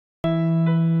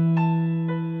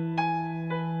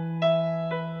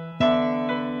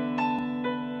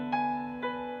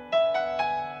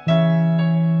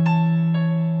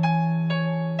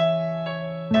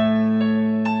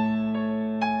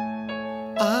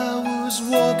was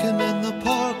walking in the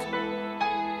park,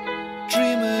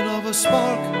 dreaming of a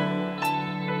spark,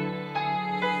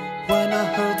 when I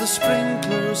heard the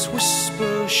sprinklers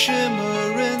whisper, shimmer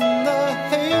in the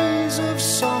haze of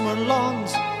summer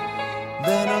lawns.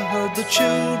 Then I heard the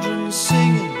children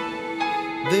singing,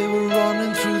 they were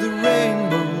running through the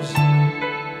rainbows.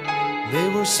 They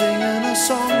were singing a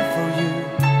song for you.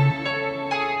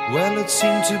 Well, it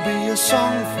seemed to be a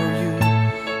song for you,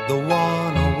 the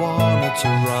one I wanted to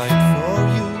write for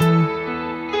you,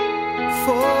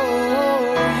 for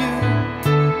you,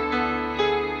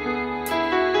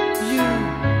 you.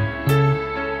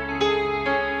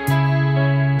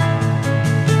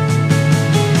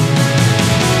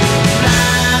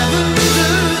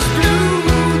 Lavender's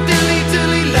blue, dilly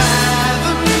dilly,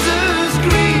 lavender's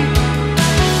green.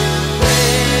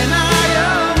 When I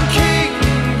am king,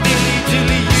 dilly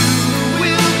dilly, you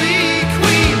will be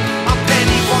queen. A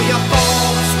penny for your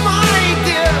thoughts, my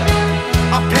dear.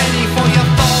 A penny for your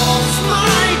thoughts,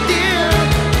 my dear.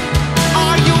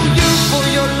 I owe you for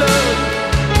your love.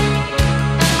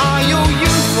 I owe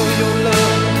you for your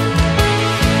love.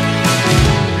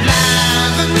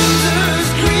 Lavender's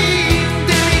green,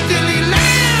 dilly dilly,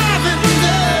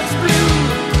 lavender's blue.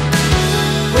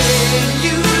 When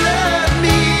you love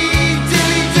me,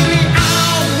 dilly dilly,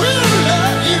 I will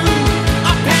love you.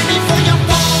 A penny for your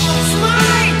thoughts,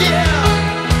 my dear.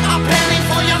 A penny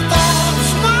for your thoughts,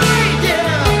 my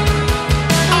dear.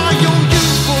 I owe you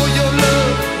for your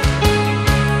love.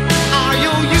 I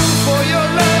owe you for your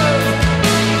love.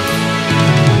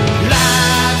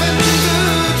 Lavender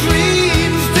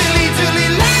dreams, dilly dilly,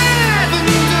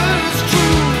 lavender's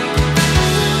true.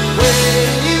 When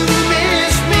you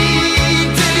miss me,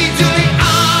 dilly dilly,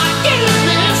 I will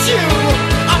miss you.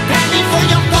 A penny for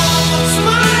your thoughts,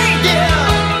 my dear.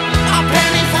 A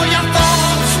penny for your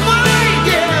thoughts, my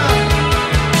dear.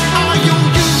 I owe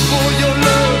you for your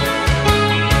love.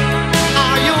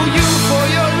 I owe you for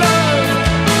your love.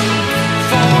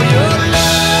 For your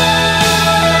love.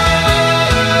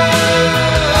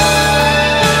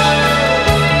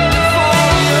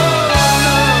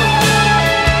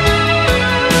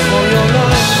 For your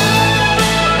love.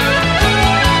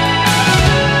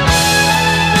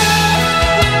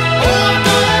 Oh, I'm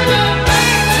gonna get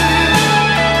back to you.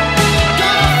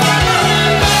 Gonna find my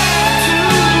way back to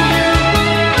you.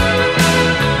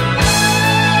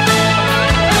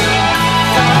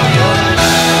 For your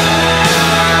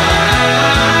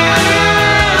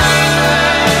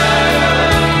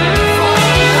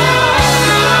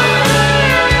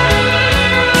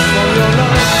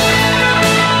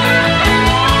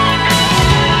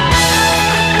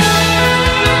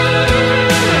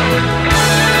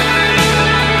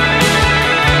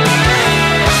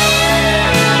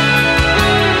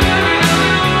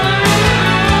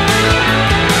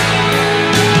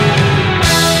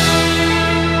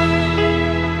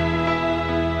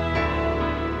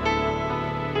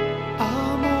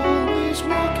I'm always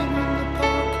walking in the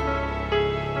park,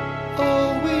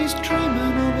 always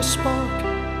dreaming of a spark,